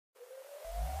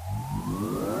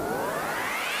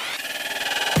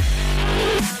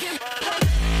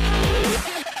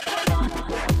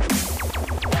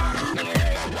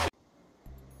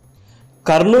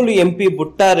Kurnool MP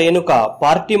Butta Renuka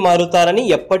party మారుతారని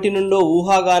ఎప్పటి నుండో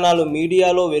ఊహాగానాలు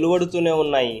మీడియాలో వెలువడుతూనే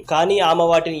ఉన్నాయి. కానీ ఆమె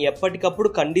వాటిని ఎప్పటికప్పుడు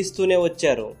ఖండిస్తూనే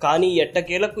వచ్చారు. కానీ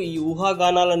ఎట్టకేలకు ఈ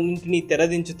ఊహాగానాలన్నింటినీ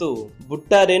తెరదించుతూ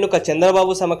బుట్టా రేణుక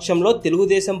చంద్రబాబు సమక్షంలో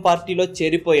తెలుగుదేశం పార్టీలో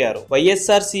చేరిపోయారు.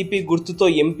 Ysrcp గుర్తుతో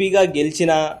ఎంపీగా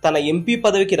గెలిచినా తన ఎంపీ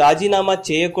పదవికి రాజీనామా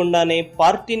చేయకుండానే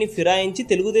పార్టీని ఫిరాయించి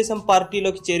తెలుగుదేశం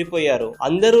పార్టీలోకి చేరిపోయారు.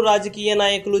 అందరూ రాజకీయ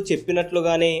నాయకులు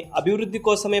చెప్పినట్లుగానే అభివృద్ధి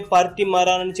కోసమే పార్టీ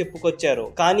మారాలని చెప్పుకొచ్చారు.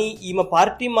 కానీ ఈమె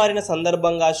పార్టీ మారిన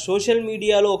సందర్భంగా సోషల్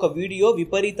మీడియాలో ఒక వీడియో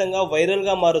విపరీతంగా వైరల్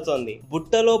గా మారుతోంది.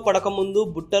 బుట్టలో పడకముందు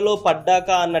బుట్టలో పడ్డాక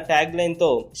అన్న ట్యాగ్ లైన్ తో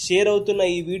షేర్ అవుతున్న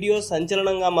ఈ వీడియో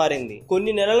సంచలనంగా మారింది.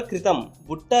 కొన్ని నెలల క్రితం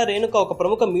బుట్టా రేణుక ఒక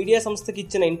ప్రముఖ మీడియా సంస్థకి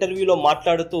ఇచ్చిన ఇంటర్వ్యూలో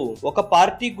మాట్లాడుతూ ఒక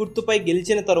పార్టీ గుర్తుపై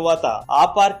గెలిచిన తరువాత ఆ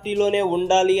పార్టీలోనే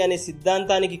ఉండాలి అనే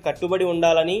సిద్ధాంతానికి కట్టుబడి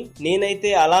ఉండాలని, నేనైతే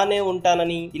అలానే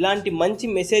ఉంటానని, ఇలాంటి మంచి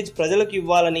మెసేజ్ ప్రజలకు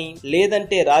ఇవ్వాలని,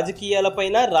 లేదంటే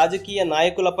రాజకీయాలపైన రాజకీయ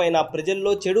నాయకులపైన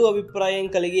ప్రజల్లో చెడు అభిప్రాయం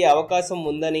కలిగే అవకాశం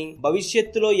ఉందని,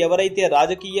 భవిష్యత్తులో ఎవరైతే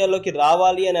రాజకీయాల్లోకి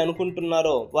రావాలి అని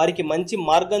అనుకుంటున్నారో వారికి మంచి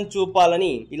మార్గం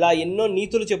చూపాలని ఇలా ఎన్నో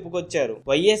నీతులు చెప్పుకొచ్చారు.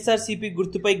 Ysrcp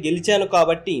గుర్తుపై గెలిచాను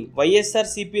కాబట్టి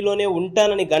Ysrcpలోనే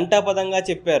ఉంటానని ఘంటాపదంగా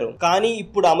చెప్పారు. కానీ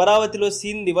ఇప్పుడు అమరావతిలో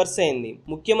సీన్ రివర్స్ అయింది.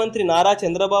 ముఖ్యమంత్రి నారా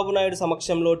చంద్రబాబు నాయుడు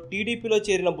సమక్షంలో టీడీపీలో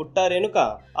చేరిన బుట్టా రేణుక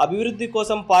అభివృద్ధి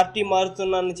కోసం పార్టీ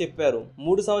మారుతున్నానని చెప్పారు.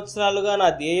 3 సంవత్సరాలుగా నా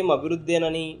ధ్యేయం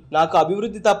అభివృద్ధేనని, నాకు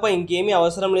అభివృద్ధి తప్ప ఇంకేమీ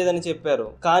అవసరం లేదని చెప్పారు.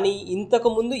 కానీ ఇంతకు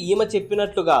ముందు ఈమె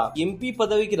చెప్పినట్లుగా ఎంపీ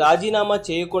పదవికి రాజీనామా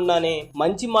చేయకుండానే,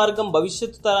 మంచి మార్గం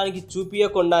భవిష్యత్తు తరానికి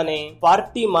చూపియకుండానే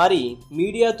పార్టీ మారి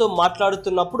మీడియాతో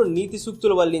మాట్లాడుతున్నప్పుడు నీతి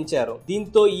సూక్తులు వల్లించారు.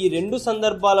 దీంతో ఈ 2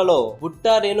 సందర్భాలలో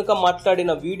బుట్టా రేణుక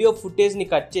మాట్లాడిన వీడియో ఫుటేజ్ ని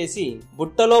కట్ చేసి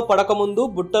బుట్టలో పడకముందు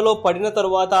బుట్టలో పడిన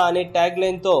తరువాత అనే ట్యాగ్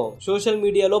లైన్ తో సోషల్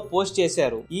మీడియాలో పోస్ట్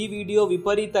చేశారు. ఈ వీడియో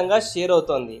విపరీతంగా షేర్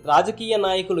అవుతోంది. రాజకీయ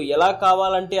నాయకులు ఎలా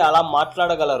కావాలంటే అలా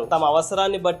మాట్లాడగలరు తమ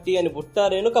అవసరాన్ని బట్టి అని బుట్టా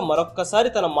రేణుక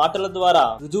మరొక్కసారి తన మాటల ద్వారా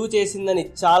రుజువు చేసిందని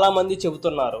చాలా మంది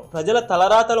చెబుతున్నారు. ప్రజల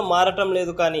తలరాతలు మారటం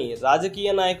లేదు, కానీ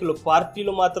రాజకీయ నాయకులు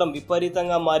పార్టీలు మాత్రం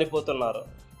విపరీతంగా మారిపోతున్నారు.